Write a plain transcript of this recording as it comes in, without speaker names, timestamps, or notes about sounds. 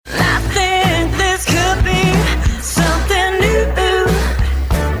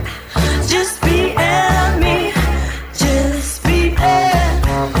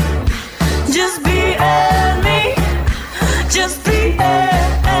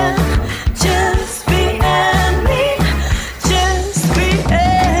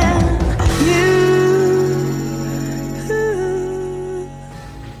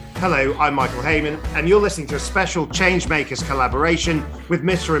I'm Michael Heyman, and you're listening to a special Changemakers collaboration with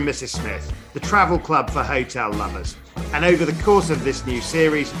Mr. and Mrs. Smith, the travel club for hotel lovers. And over the course of this new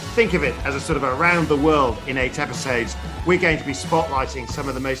series, think of it as a sort of around the world in 8 episodes. We're going to be spotlighting some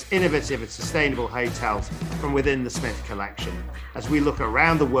of the most innovative and sustainable hotels from within the Smith collection as we look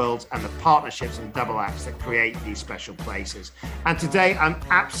around the world and the partnerships and double acts that create these special places. And today I'm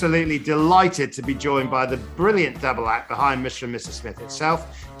absolutely delighted to be joined by the brilliant double act behind Mr. and Mrs. Smith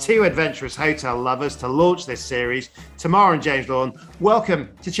itself, 2 adventurous hotel lovers to launch this series, Tamara and James Lawn. Welcome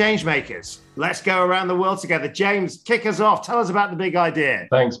to Changemakers. Let's go around the world together. James, kick us off. Tell us about the big idea.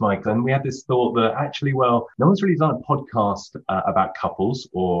 Thanks, Michael. And we had this thought that actually, no one's really done a podcast about couples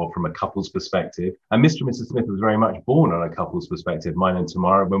or from a couple's perspective. And Mr. and Mrs. Smith was very much born on a couple's perspective, mine and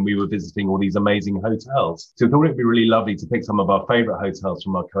Tamara, when we were visiting all these amazing hotels. So we thought it'd be really lovely to pick some of our favorite hotels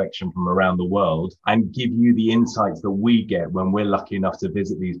from our collection from around the world and give you the insights that we get when we're lucky enough to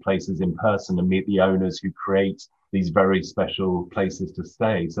visit these places in person and meet the owners who create these very special places to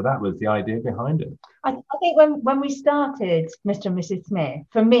stay. So that was the idea behind it. I think when we started Mr. and Mrs. Smith,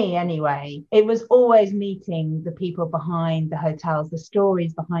 for me anyway, it was always meeting the people behind the hotels, the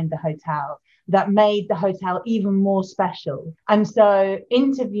stories behind the hotel that made the hotel even more special. And so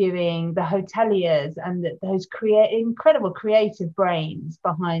interviewing the hoteliers and those incredible creative brains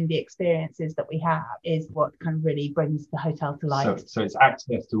behind the experiences that we have is what kind of really brings the hotel to life. So it's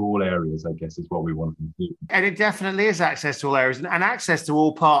access to all areas, I guess, is what we want to do. And it definitely is access to all areas and access to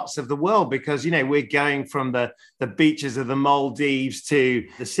all parts of the world because, you know, we're going from the beaches of the Maldives to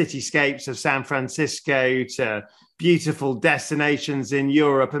the cityscapes of San Francisco to beautiful destinations in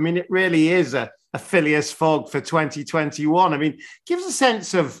Europe. I mean, it really is a Phileas Fogg for 2021. I mean, give us a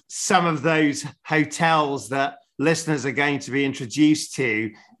sense of some of those hotels that listeners are going to be introduced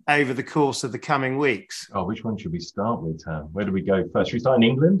to over the course of the coming weeks. Oh, which one should we start with, Tam? Where do we go first? Should we start in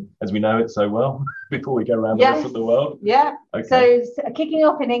England, as we know it so well, before we go around the rest of the world? Yeah. Okay. So kicking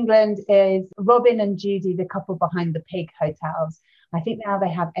off in England is Robin and Judy, the couple behind the Pig Hotels. I think now they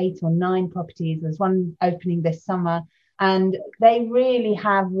have 8 or 9 properties. There's one opening this summer. And they really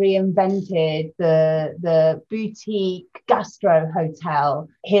have reinvented the boutique gastro hotel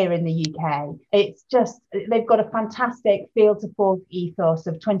here in the UK. It's just, they've got a fantastic field to fork ethos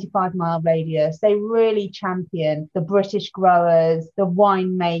of 25-mile radius. They really champion the British growers, the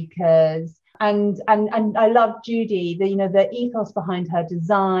winemakers. And I love Judy, the ethos behind her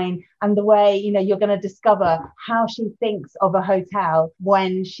design and the way, you're going to discover how she thinks of a hotel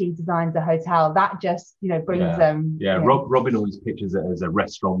when she designs a hotel. That just, brings them. Yeah, Robin always pictures it as a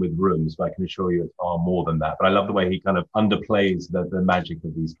restaurant with rooms, but I can assure you it's far more than that. But I love the way he kind of underplays the magic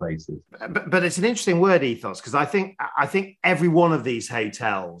of these places. But it's an interesting word, ethos, because I think every one of these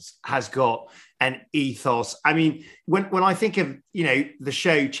hotels has got an ethos. I mean, when I think of, the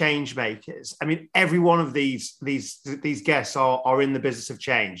show Changemakers, I mean, every one of these guests are in the business of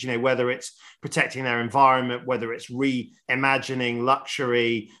change, whether it's protecting their environment, whether it's reimagining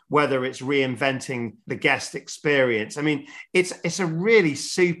luxury, whether it's reinventing the guest experience. I mean, it's a really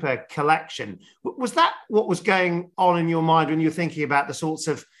super collection. Was that what was going on in your mind when you were thinking about the sorts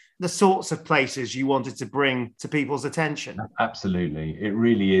of places you wanted to bring to people's attention? Absolutely. It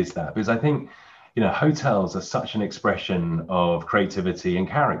really is that, because I think, hotels are such an expression of creativity and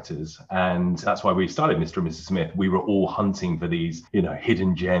characters. And that's why we started Mr. and Mrs. Smith. We were all hunting for these,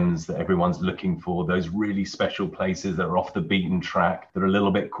 hidden gems that everyone's looking for, those really special places that are off the beaten track, that are a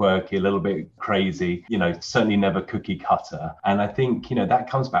little bit quirky, a little bit crazy, certainly never cookie cutter. And I think, that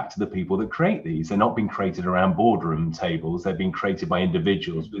comes back to the people that create these. They're not being created around boardroom tables. They're being created by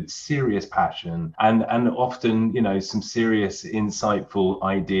individuals with serious passion and often, some serious, insightful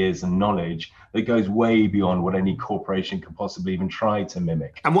ideas and knowledge that goes way beyond what any corporation could possibly even try to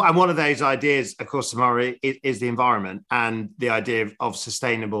mimic. And one of those ideas, of course, Tamara, is the environment and the idea of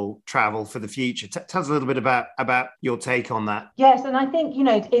sustainable travel for the future. Tell us a little bit about your take on that. Yes, and I think,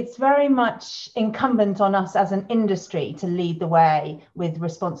 it's very much incumbent on us as an industry to lead the way with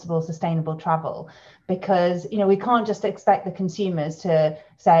responsible, sustainable travel. Because, we can't just expect the consumers to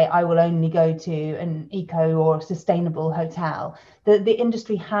say, I will only go to an eco or sustainable hotel. The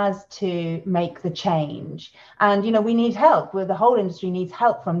industry has to make the change. And, we need help. The whole industry needs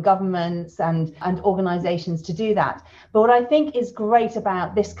help from governments and organizations to do that. But what I think is great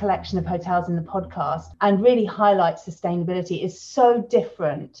about this collection of hotels in the podcast and really highlights sustainability is so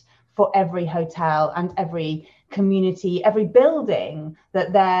different for every hotel and every community, every building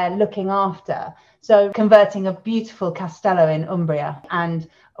that they're looking after. So converting a beautiful castello in Umbria and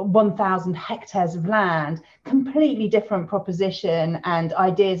 1,000 hectares of land, completely different proposition and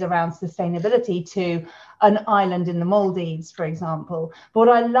ideas around sustainability to an island in the Maldives, for example. But what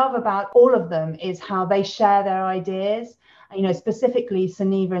I love about all of them is how they share their ideas. You know, specifically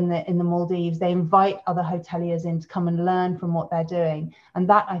Soneva in the Maldives, they invite other hoteliers in to come and learn from what they're doing. And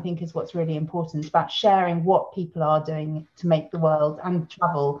that, I think, is what's really important, about sharing what people are doing to make the world and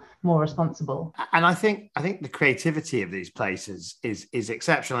travel more responsible. And I think the creativity of these places is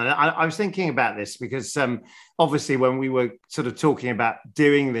exceptional. And I was thinking about this because obviously when we were sort of talking about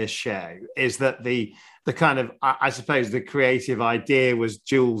doing this show, is that the kind of, I suppose, the creative idea was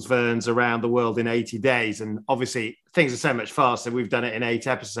Jules Verne's Around the World in 80 Days. And obviously things are so much faster. We've done it in 8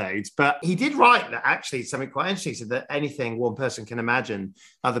 episodes. But he did write that actually something quite interesting. He said that anything one person can imagine,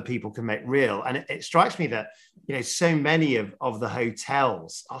 other people can make real. And it strikes me that, you know, so many of the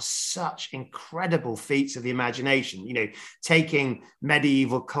hotels are such incredible feats of the imagination, you know, taking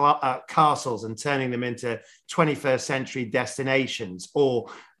medieval castles and turning them into 21st century destinations, or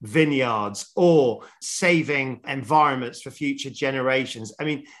vineyards, or saving environments for future generations. I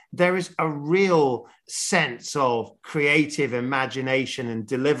mean, there is a real sense of creative imagination and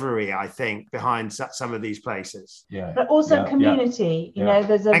delivery, I think, behind some of these places. Yeah. But also community, you know,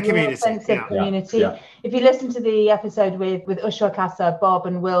 there's a real sense of community. Yeah. If you listen to the episode with Usha Casa, Bob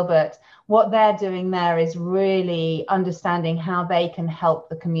and Wilbert, what they're doing there is really understanding how they can help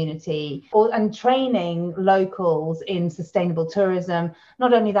the community and training locals in sustainable tourism.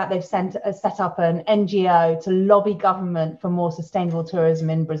 Not only that, they've set up an NGO to lobby government for more sustainable tourism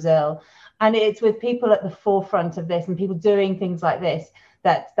in Brazil. And it's with people at the forefront of this and people doing things like this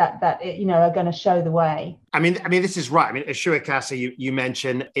that you know, are going to show the way. I mean, this is right. I mean, Ushuaia Casa, you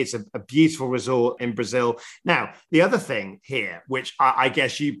mentioned, it's a beautiful resort in Brazil. Now, the other thing here, which I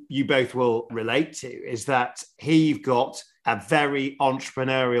guess you both will relate to, is that here you've got a very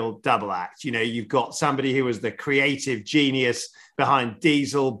entrepreneurial double act. You know, you've got somebody who was the creative genius behind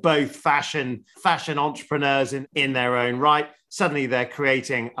Diesel, both fashion entrepreneurs in their own right. Suddenly they're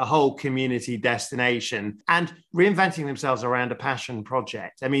creating a whole community destination and reinventing themselves around a passion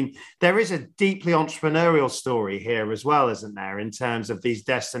project. I mean, there is a deeply entrepreneurial story here as well, isn't there, in terms of these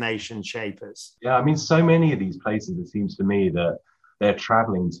destination shapers? Yeah, I mean, so many of these places, it seems to me, that they're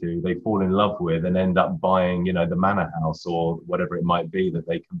traveling to, they fall in love with and end up buying, you know, the manor house or whatever it might be that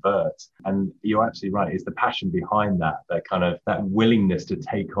they convert. And you're absolutely right. It's the passion behind that kind of that willingness to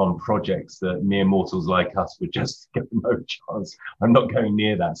take on projects that mere mortals like us would just get no chance. I'm not going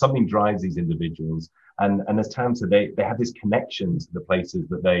near that. Something drives these individuals. And as Tam said, they have this connection to the places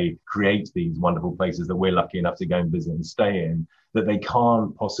that they create, these wonderful places that we're lucky enough to go and visit and stay in, that they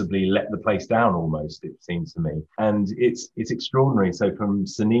can't possibly let the place down almost, it seems to me. And it's extraordinary. So from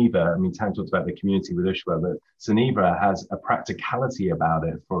Soneva, I mean, Tam talked about the community with Ushuaia, but Soneva has a practicality about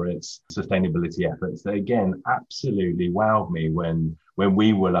it for its sustainability efforts that, again, absolutely wowed me when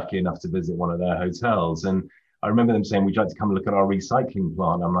we were lucky enough to visit one of their hotels. And I remember them saying, would you like to come and look at our recycling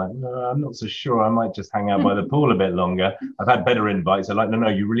plant? I'm like, no, I'm not so sure. I might just hang out by the pool a bit longer. I've had better invites. They're like, no,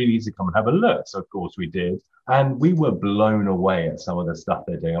 you really need to come and have a look. So of course we did. And we were blown away at some of the stuff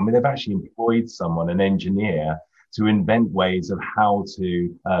they're doing. I mean, they've actually employed someone, an engineer, to invent ways of how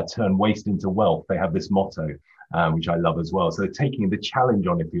to turn waste into wealth. They have this motto, which I love as well. So they're taking the challenge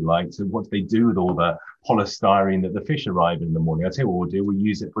on, if you like. So what do they do with all the polystyrene that the fish arrive in the morning? I'll tell you what we'll do. We'll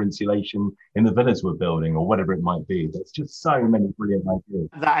use it for insulation in the villas we're building or whatever it might be. There's just so many brilliant ideas.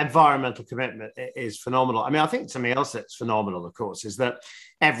 That environmental commitment is phenomenal. I mean, I think something else that's phenomenal, of course, is that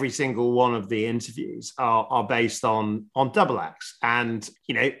every single one of the interviews are based on double acts. And,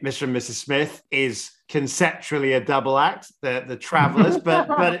 you know, Mr. and Mrs. Smith is conceptually a double act, the Travellers,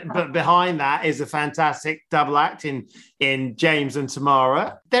 but behind that is a fantastic double act in James and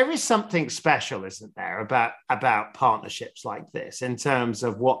Tamara. There is something special, isn't there, about partnerships like this in terms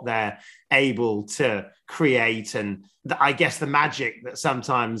of what they're able to create and I guess the magic that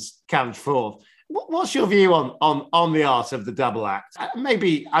sometimes comes forth. What's your view on the art of the double act?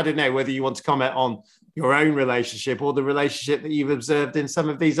 Maybe, I don't know whether you want to comment on your own relationship or the relationship that you've observed in some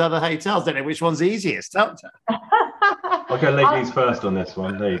of these other hotels. Don't know which one's easiest, don't you? I'll go ladies first on this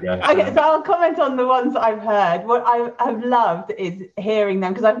one. There you go. Okay, so I'll comment on the ones I've heard. What I've loved is hearing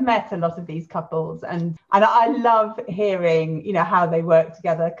them, because I've met a lot of these couples and I love hearing, you know, how they work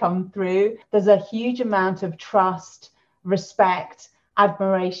together come through. There's a huge amount of trust, respect,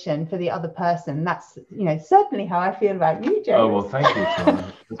 admiration for the other person. That's, you know, certainly how I feel about you, James. Oh, well, thank you,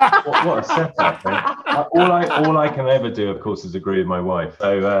 Tom. what a setup. All I can ever do, of course, is agree with my wife.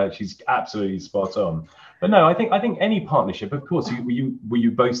 So she's absolutely spot on. But no, I think any partnership, of course,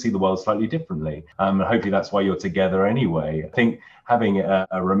 you both see the world slightly differently. Hopefully that's why you're together anyway. I think having a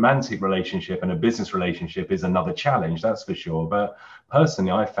romantic relationship and a business relationship is another challenge, that's for sure. But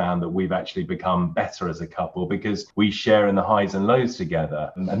personally, I found that we've actually become better as a couple because we share in the highs and lows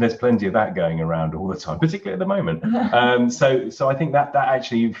together, and there's plenty of that going around all the time, particularly at the moment. So I think that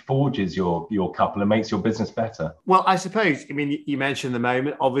actually forges your couple and makes your business better. Well, I suppose, I mean, you mentioned the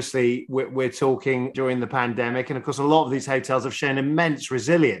moment. Obviously, we're talking during the pandemic, and of course, a lot of these hotels have shown immense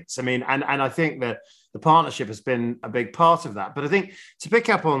resilience. I mean, and I think that the partnership has been a big part of that. But I think to pick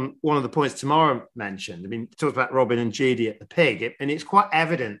up on one of the points Tamara mentioned, I mean, talked about Robin and Judy at the Pig, and it's quite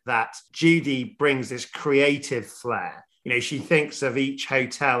evident that Judy brings this creative flair. You know, she thinks of each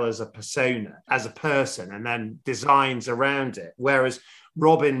hotel as a persona, as a person, and then designs around it. Whereas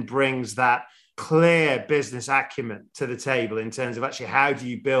Robin brings that clear business acumen to the table in terms of actually how do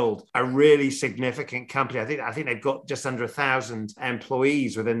you build a really significant company. I think they've got just under 1,000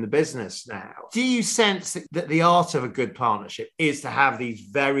 employees within the business now. Do you sense that the art of a good partnership is to have these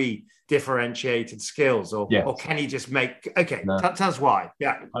very differentiated skills, or can you just make tell us why?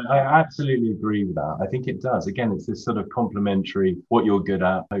 I absolutely agree with that. I think it does. Again, it's this sort of complementary, what you're good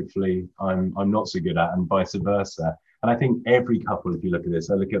at, hopefully I'm not so good at, and vice versa. And I think every couple, if you look at this,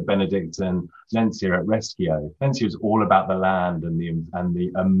 I look at Benedict and Lencia at Rescio. Lencia is all about the land and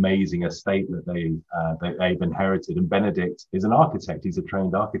the amazing estate that they've inherited. And Benedict is an architect; he's a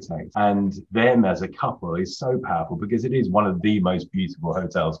trained architect. And them as a couple is so powerful because it is one of the most beautiful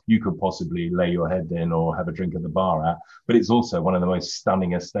hotels you could possibly lay your head in or have a drink at the bar at. But it's also one of the most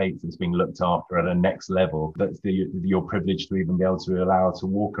stunning estates that's being looked after at a next level. That's you're privileged to even be able to allow to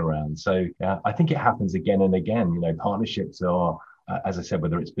walk around. So I think it happens again and again. You know, partnerships are, as I said,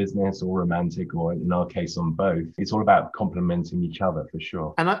 whether it's business or romantic, or in our case on both, it's all about complementing each other for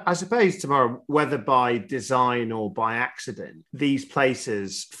sure. And I suppose, Tamara, whether by design or by accident, these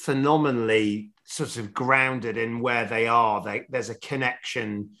places phenomenally sort of grounded in where they are. There's a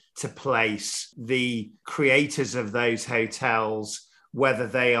connection to place. The creators of those hotels, whether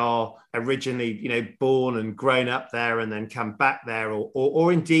they are originally, you know, born and grown up there and then come back there,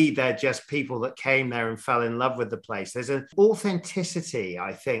 or indeed they're just people that came there and fell in love with the place. There's an authenticity,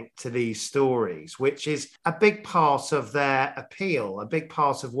 I think, to these stories, which is a big part of their appeal, a big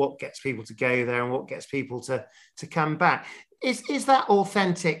part of what gets people to go there and what gets people to come back. Is that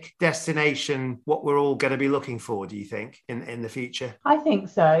authentic destination what we're all going to be looking for, do you think, in the future? I think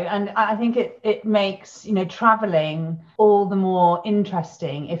so. And I think it makes, you know, traveling all the more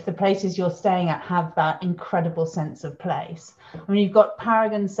interesting if the places you're staying at have that incredible sense of place. I mean, you've got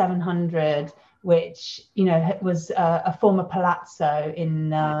Paragon 700, which, you know, was a former palazzo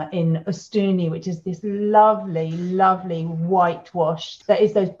in Ostuni, which is this lovely, lovely whitewashed. There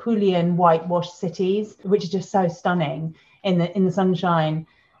is those Pulian whitewashed cities, which are just so stunning in the sunshine,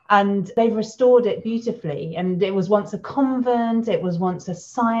 and they've restored it beautifully. And it was once a convent, it was once a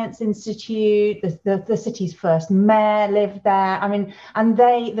science institute. The city's first mayor lived there. I mean, and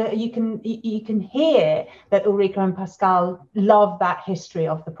you can hear that Ulrika and Pascal love that history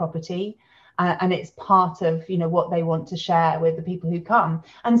of the property. And it's part of, you know, what they want to share with the people who come.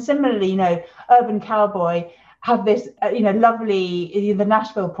 And similarly, you know, Urban Cowboy have this, you know, lovely, the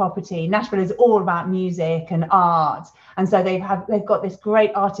Nashville property. Nashville is all about music and art. And so they've got this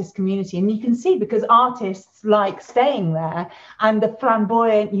great artist community. And you can see, because artists like staying there, and the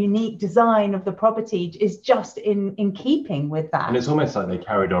flamboyant, unique design of the property is just in keeping with that. And it's almost like they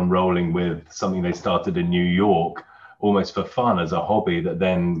carried on rolling with something they started in New York, almost for fun as a hobby, that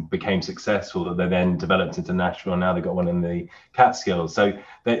then became successful, that they then developed into Nashville. Now they've got one in the Catskills. So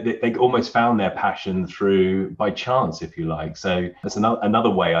they almost found their passion by chance, if you like. So that's another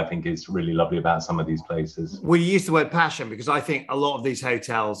way I think is really lovely about some of these places. We use the word passion because I think a lot of these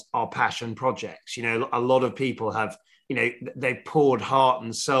hotels are passion projects. You know, a lot of people have, you know, they've poured heart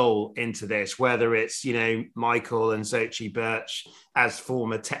and soul into this, whether it's, you know, Michael and Xochitl Birch as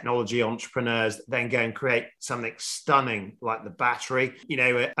former technology entrepreneurs, then go and create something stunning like the Battery, you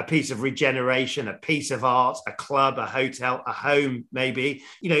know, a piece of regeneration, a piece of art, a club, a hotel, a home, maybe.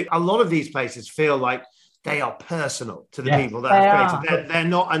 You know, a lot of these places feel like they are personal to the people that have created. They're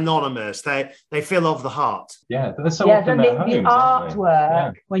not anonymous. They feel of the heart. Yeah, they're so often their homes, the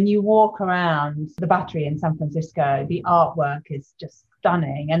artwork, when you walk around the Battery in San Francisco, the artwork is just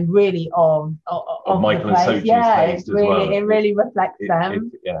stunning and really of Michael the place. and Sochi's Yeah, taste as really, well. it really reflects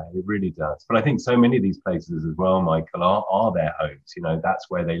them. It really does. But I think so many of these places as well, Michael, are their homes. You know, that's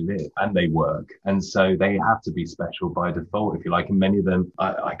where they live and they work. And so they have to be special by default, if you like. And many of them,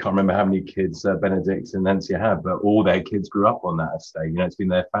 I can't remember how many kids Benedict and Nancy have, but all their kids grew up on that estate. You know, it's been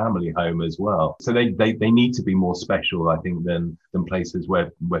their family home as well. So they need to be more special, I think, than places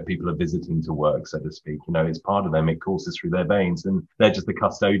where people are visiting to work, so to speak. You know, it's part of them. It courses through their veins, and they're just the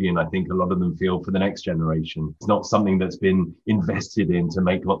custodian, I think a lot of them feel, for the next generation. It's not something that's been invested in to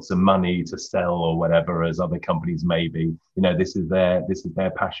make lots of money to sell or whatever, as other companies may be. You know, this is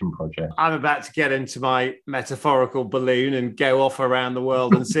their passion project. I'm about to get into my metaphorical balloon and go off around the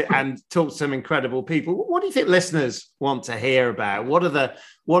world and sit and talk to some incredible people. What do you think listeners want to hear about? What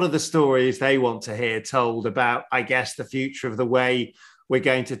are the stories they want to hear told about, I guess, the future of the way we're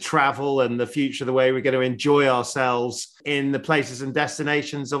going to travel and the future of the way we're going to enjoy ourselves in the places and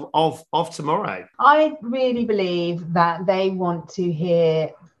destinations of tomorrow? I really believe that they want to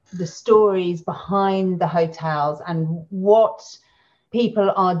hear the stories behind the hotels and what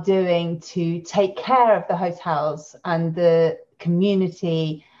people are doing to take care of the hotels and the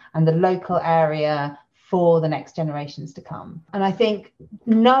community and the local area for the next generations to come. And I think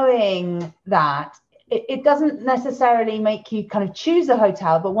knowing that, it doesn't necessarily make you kind of choose a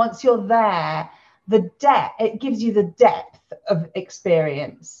hotel, but once you're there, it gives you the depth of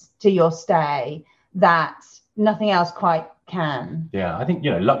experience to your stay that nothing else quite can. Yeah, I think,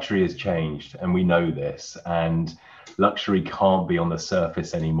 you know, luxury has changed, and we know this, and luxury can't be on the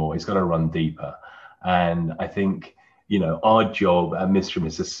surface anymore. It's got to run deeper. And I think, you know, our job at Mr. and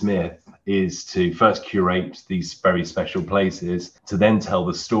Mrs. Smith is to first curate these very special places, to then tell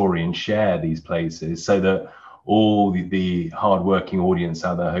the story and share these places so that all the hardworking audience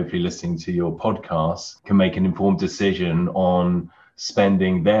out there, hopefully listening to your podcast, can make an informed decision on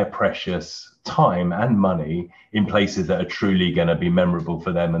spending their precious time and money in places that are truly going to be memorable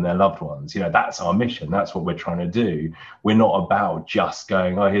for them and their loved ones. You know, that's our mission. That's what we're trying to do. We're not about just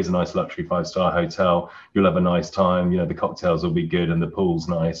going, oh, here's a nice luxury 5-star hotel. You'll have a nice time. You know, the cocktails will be good and the pool's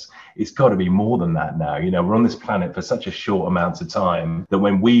nice. It's got to be more than that now. You know, we're on this planet for such a short amount of time that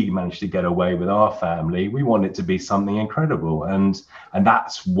when we manage to get away with our family, we want it to be something incredible. And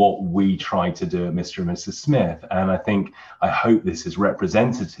that's what we try to do at Mr. and Mrs. Smith. And I hope this is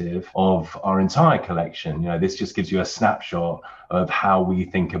representative of our entire collection. You know, this just gives you a snapshot of how we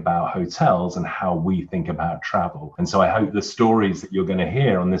think about hotels and how we think about travel. And so I hope the stories that you're going to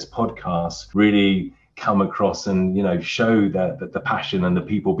hear on this podcast really come across and, you know, show that the passion and the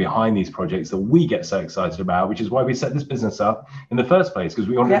people behind these projects that we get so excited about, which is why we set this business up in the first place, because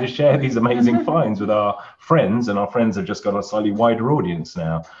we wanted to share these amazing finds with our friends, and our friends have just got a slightly wider audience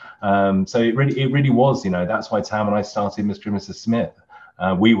now. So it really was, you know, that's why Tam and I started Mr. and Mrs. Smith.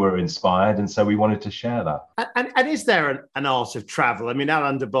 We were inspired, and so we wanted to share that. And is there an art of travel? I mean,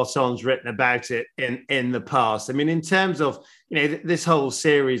 Alain de Botton's written about it in the past. I mean, in terms of, you know, this whole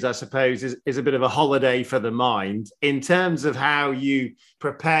series, I suppose, is a bit of a holiday for the mind in terms of how you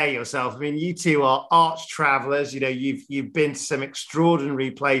prepare yourself. I mean, you two are arch travelers. You know, you've been to some extraordinary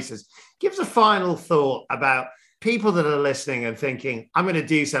places. Give us a final thought about people that are listening and thinking, I'm going to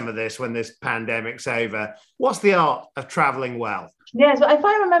do some of this when this pandemic's over. What's the art of traveling well? Yes, well, if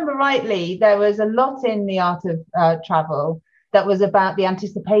I remember rightly, there was a lot in the art of travel that was about the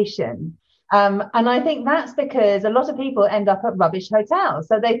anticipation. And I think that's because a lot of people end up at rubbish hotels.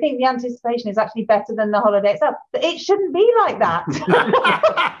 So they think the anticipation is actually better than the holiday itself. But it shouldn't be like that.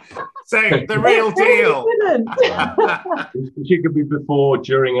 So the real deal. It could be before,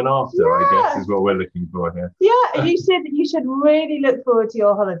 during, and after, I guess, is what we're looking for here. Yeah, you should really look forward to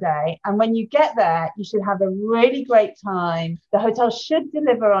your holiday. And when you get there, you should have a really great time. The hotel should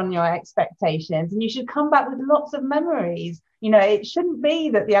deliver on your expectations, and you should come back with lots of memories. You know, it shouldn't be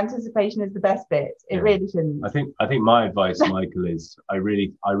that the anticipation is the best bit. It really shouldn't. I think my advice, Michael, is I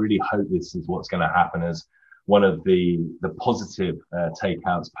really hope this is what's going to happen as one of the positive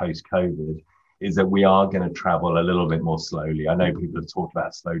takeouts post-COVID, is that we are going to travel a little bit more slowly. I know people have talked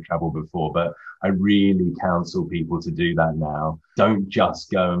about slow travel before, but I really counsel people to do that now. Don't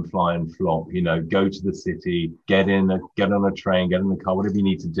just go and fly and flop, you know, go to the city, get on a train, get in the car, whatever you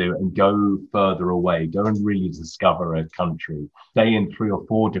need to do, and go further away. Go and really discover a country. Stay in 3 or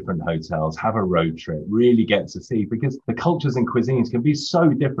 4 different hotels, have a road trip, really get to see, because the cultures and cuisines can be so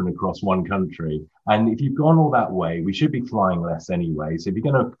different across one country. And if you've gone all that way, we should be flying less anyway. So if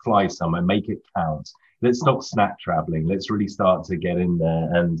you're going to fly somewhere, make it count. Let's stop snack traveling. Let's really start to get in there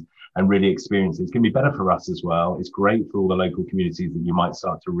and really experience it. It's going to be better for us as well. It's great for all the local communities that you might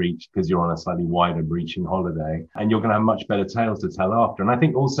start to reach because you're on a slightly wider reaching holiday, and you're going to have much better tales to tell after. And I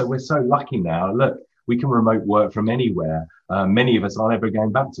think also we're so lucky now. Look, we can remote work from anywhere. Many of us aren't ever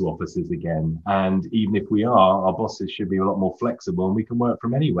going back to offices again. And even if we are, our bosses should be a lot more flexible and we can work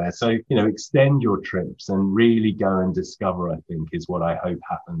from anywhere. So, extend your trips and really go and discover, I think, is what I hope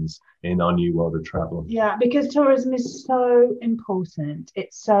happens in our new world of travel. Yeah, because tourism is so important.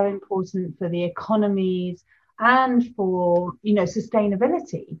 It's so important for the economies and for,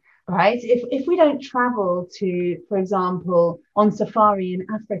 sustainability. Right? If we don't travel to, for example, on safari in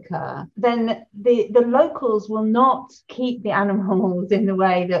Africa, then the locals will not keep the animals in the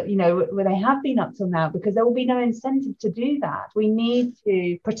way that, where they have been up till now, because there will be no incentive to do that. We need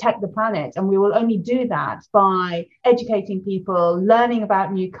to protect the planet, and we will only do that by educating people, learning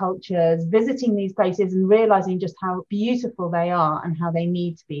about new cultures, visiting these places and realizing just how beautiful they are and how they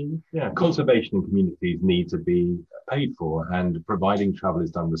need to be. Yeah, conservation in communities need to be paid for, and providing travel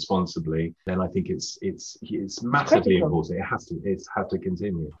is done responsibly, then I think it's massively important. It has to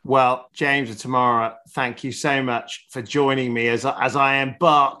continue. Well, James and Tamara, thank you so much for joining me as I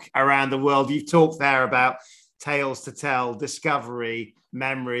embark around the world. You've talked there about tales to tell, discovery,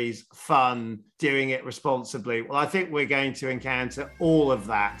 memories, fun, doing it responsibly. Well, I think we're going to encounter all of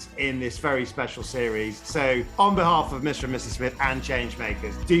that in this very special series. So on behalf of Mr. and Mrs. Smith and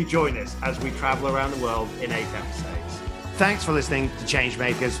Changemakers, do join us as we travel around the world in 8 episodes. Thanks for listening to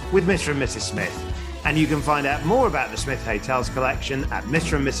Changemakers with Mr. and Mrs. Smith. And you can find out more about the Smith Hotels collection at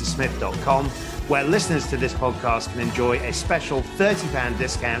mrandmrssmith.com, where listeners to this podcast can enjoy a special £30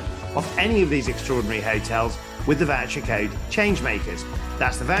 discount off any of these extraordinary hotels with the voucher code Changemakers.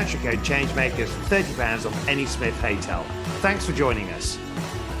 That's the voucher code Changemakers for £30 off any Smith hotel. Thanks for joining us.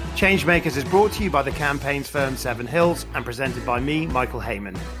 Changemakers is brought to you by the campaigns firm Seven Hills and presented by me, Michael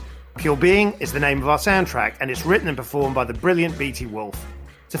Heyman. Pure Being is the name of our soundtrack, and it's written and performed by the brilliant BT Wolf.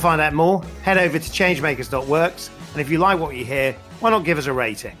 To find out more, head over to changemakers.works, and if you like what you hear, why not give us a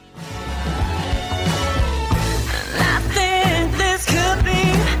rating?